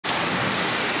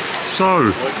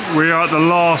So, we are at the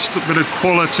last bit of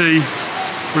quality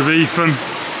with Ethan.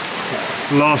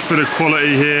 Last bit of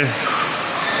quality here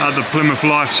at the Plymouth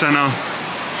Life Centre.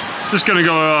 Just going to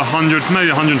go 100, maybe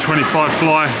 125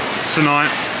 fly tonight,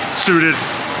 suited.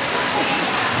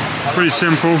 Pretty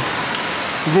simple.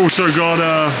 We've also got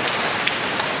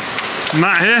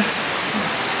Matt here.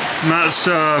 Matt's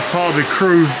part of the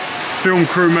crew, film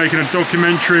crew, making a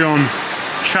documentary on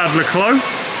Chad Leclos.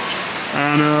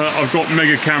 And I've got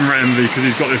mega camera envy because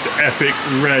he's got this epic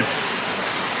red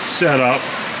setup.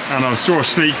 And I saw a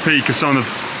sneak peek of some of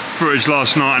the footage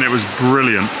last night and it was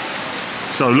brilliant.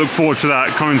 So look forward to that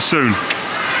coming soon.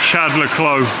 Chad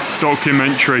Leclos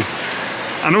documentary.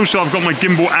 And also I've got my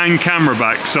gimbal and camera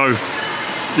back, so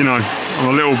you know, I'm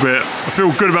a little bit, I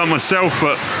feel good about myself,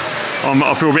 but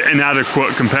I feel a bit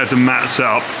inadequate compared to Matt's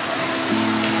setup.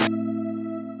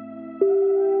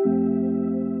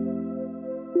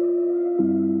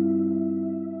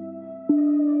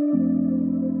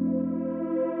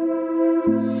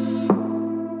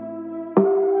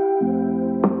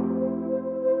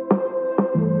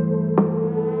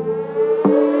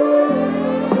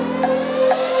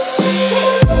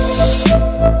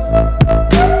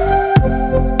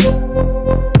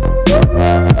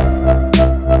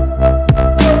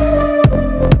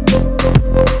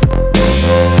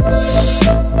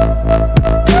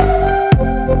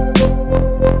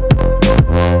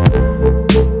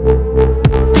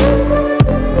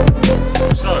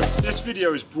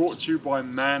 Is brought to you by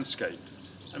Manscaped,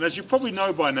 and as you probably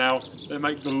know by now, they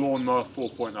make the Lawnmower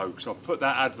 4.0 because I've put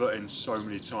that advert in so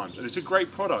many times, and it's a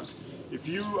great product. If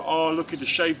you are looking to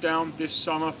shave down this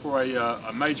summer for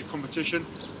a major competition,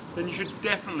 then you should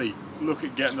definitely look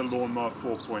at getting the Lawnmower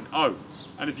 4.0,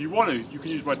 and if you want to, you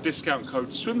can use my discount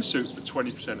code SWIMSUIT for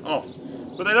 20% off.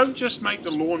 But they don't just make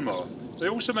the lawnmower, they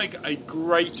also make a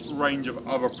great range of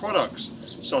other products,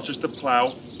 such as the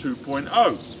Plow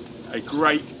 2.0, a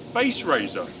great face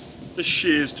razor, the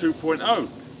Shears 2.0,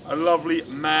 a lovely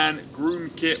man groom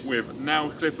kit with nail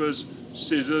clippers,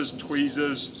 scissors,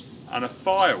 tweezers and a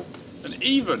file. And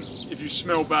even if you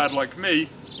smell bad like me,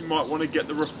 you might want to get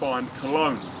the refined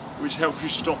cologne, which helps you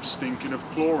stop stinking of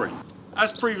chlorine.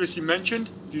 As previously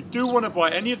mentioned, if you do want to buy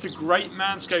any of the great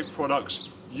Manscaped products,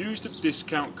 use the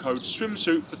discount code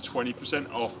SWIMSUIT for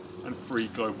 20% off and free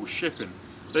global shipping.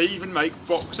 They even make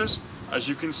boxers, as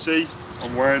you can see,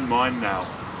 I'm wearing mine now.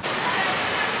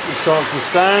 Just got up the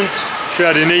stands,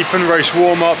 Chad and Ethan, race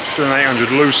warm up, just doing 800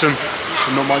 loosen.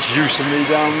 Not much use of me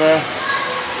down there.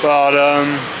 But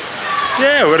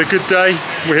yeah, we had a good day.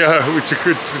 We took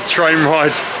a good train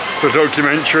ride for the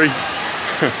documentary.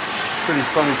 Pretty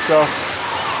funny stuff.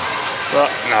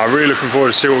 But no, really looking forward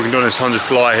to see what we can do on this 100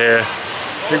 fly here.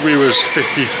 I think we was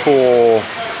 54,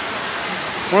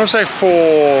 I want to say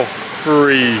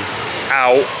 4.3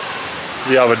 out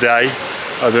the other day,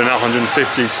 doing that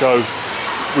 150, so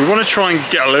we want to try and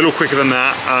get a little quicker than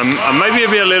that, and maybe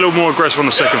be a little more aggressive on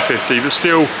the second 50, but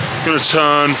still going to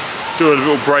turn, do a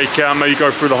little breakout, maybe go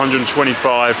through the 125.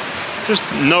 Just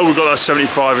know we've got that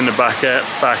 75 in the back there.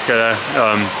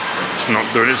 Just not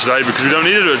doing it today because we don't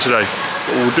need to do it today,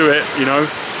 but we'll do it, you know,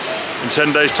 in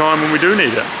 10 days time when we do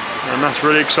need it, and that's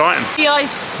really exciting.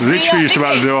 Literally just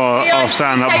about to do our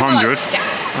stand-up 100,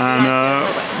 and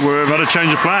we're about to change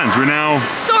the plans. We're now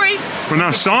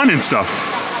signing stuff.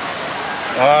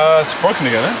 It's broken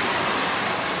again, eh?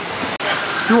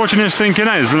 You're watching this thinking,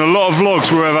 hey, there's been a lot of vlogs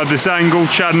where I've had this angle,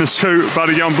 Chad in the suit, about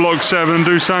to get on Vlog 7 and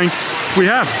do something. We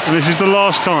have, and this is the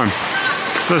last time.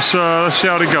 Let's see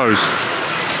how it goes.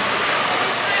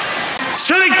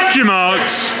 Select your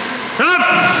marks!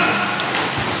 Up!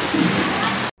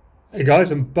 Hey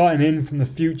guys, I'm butting in from the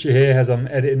future here as I'm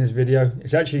editing this video.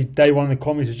 It's actually day one of the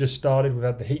commies has just started. We've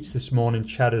had the heats this morning.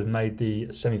 Chad has made the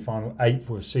semi-final 8th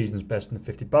with a season's best in the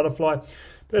 50 butterfly. But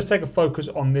let's take a focus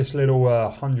on this little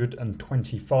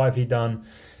 125 he done.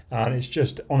 And it's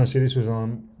just, honestly, this was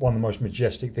one of the most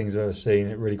majestic things I've ever seen.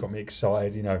 It really got me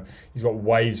excited. You know, he's got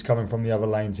waves coming from the other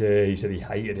lanes here. He said he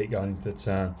hated it going into the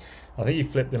turn. I think he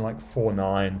flipped in like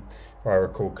 4.9. If I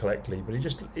recall correctly, but he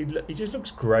just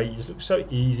looks great. He just looks so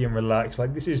easy and relaxed.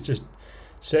 Like this is just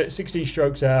 16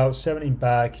 strokes out, 17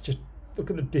 back. Just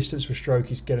look at the distance per stroke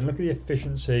he's getting. Look at the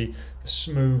efficiency, the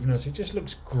smoothness. He just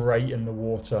looks great in the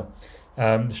water.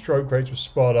 The stroke rates were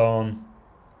spot on.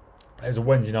 It was a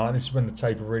Wednesday night, and this is when the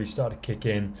taper really started to kick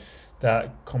in.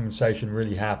 That compensation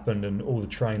really happened, and all the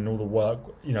training, all the work,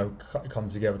 you know, come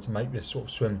together to make this sort of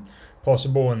swim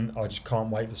possible. And I just can't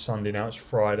wait for Sunday. Now it's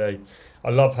Friday. I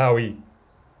love how he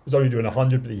was only doing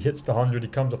 100, but he hits the 100. He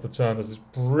comes off the turn, does this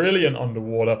brilliant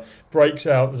underwater, breaks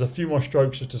out. There's a few more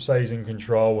strokes just to say he's in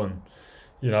control, and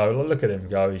You know, look at him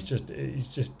go. He's just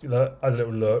look, has a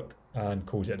little look and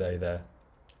calls it a day there.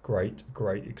 Great,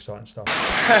 exciting stuff.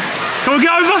 Can we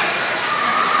get over?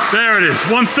 There it is,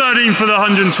 113 for the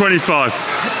 125.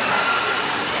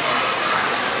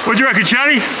 What do you reckon,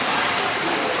 Charlie?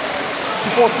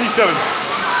 54.37.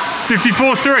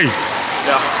 54.3?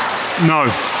 Yeah. No.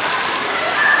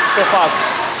 4.5.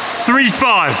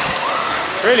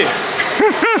 3.5. Really?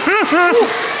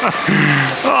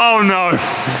 Oh no.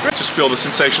 Just feel the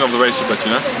sensation of the race a bit,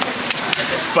 you know?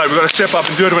 But we've got to step up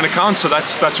and do it when it counts, so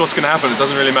that's what's going to happen. It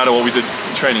doesn't really matter what we did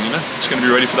in training, you know? Just going to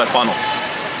be ready for that final.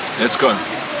 Let's go.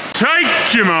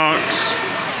 Take your marks.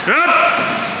 Up.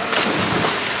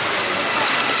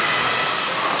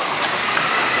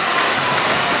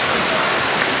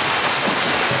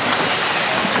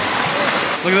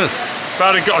 Look at this.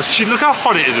 About to go. Look how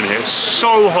hot it is in here. It's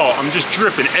so hot. I'm just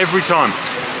dripping every time.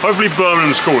 Hopefully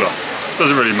Birmingham's cooler.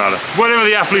 Doesn't really matter. Whatever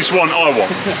the athletes want, I want.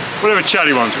 Whatever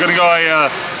Chaddy wants. We're going to go I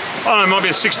don't know, it might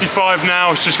be a 65 now.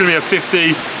 It's just going to be a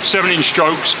 50, 17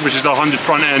 strokes, which is the 100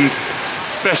 front end.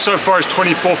 Best so far is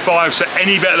 24.5, so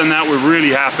any better than that, we're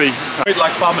really happy. Wait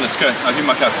like 5 minutes, okay. I'll give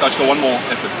my cap. I just got one more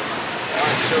effort.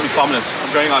 5 minutes. I'm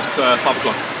going out at 5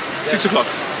 o'clock. 6 o'clock.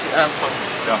 That's fine.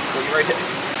 Yeah. Well, you ready?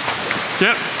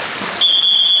 Yep.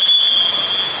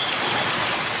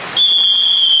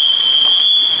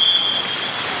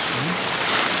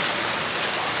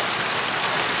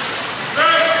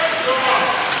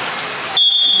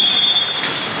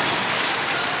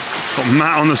 Got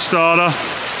Matt on the starter.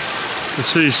 You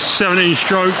see 17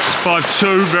 strokes,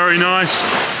 5.2, very nice.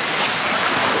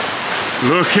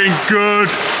 Looking good,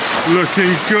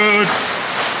 looking good.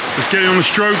 Just getting on the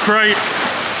stroke rate.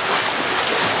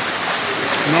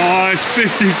 Nice,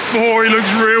 54, he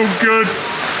looks real good.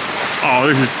 Oh,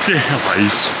 this is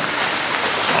nice.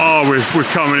 Oh, we're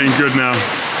coming in good now.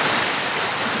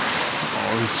 Oh,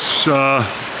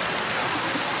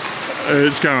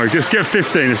 it's going. Let's get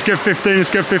 15. Let's get 15. Let's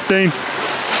get 15. I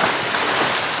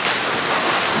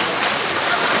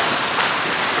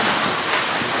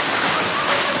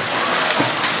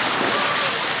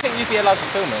think you'd be allowed to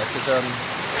film it because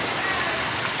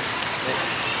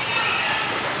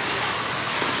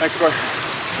Thanks, bro.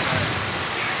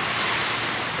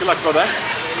 Good luck, brother.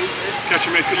 Catch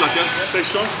you, mate. Good luck, yeah? Stay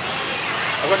strong.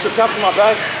 I've got your cap in my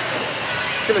bag.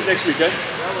 Kill it next week, eh?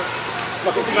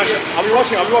 Fucking smash it. I'll be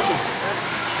watching, I'll be watching.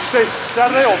 Did you say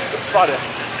Saturday or Friday?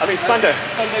 I mean Sunday.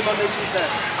 Sunday, Monday, Tuesday.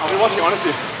 I'll be watching, honestly.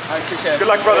 I appreciate it.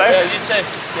 Good luck, brother, eh? Yeah, you too.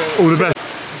 All the best.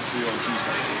 See you on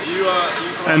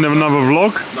Tuesday. End of another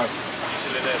vlog. No.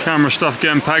 Camera stuff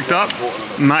getting packed up.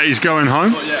 Matty's going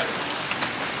home. Yeah.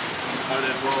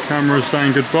 Camera's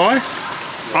saying goodbye.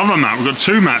 Other Matt, we've got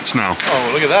 2 Matts now.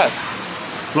 Oh, look at that.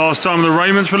 Last time with the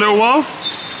Raymonds for a little while.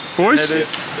 Boys,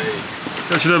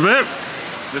 catch you in a bit.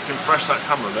 It's looking fresh, that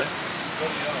camera there.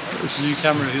 New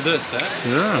camera, who this, eh?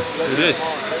 Yeah. It is.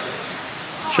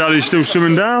 Charlie's still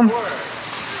swimming down.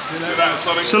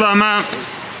 So that, Matt.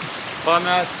 Bye,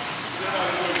 Matt.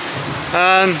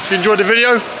 And if you enjoyed the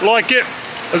video, like it.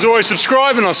 As always,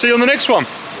 subscribe, and I'll see you on the next one.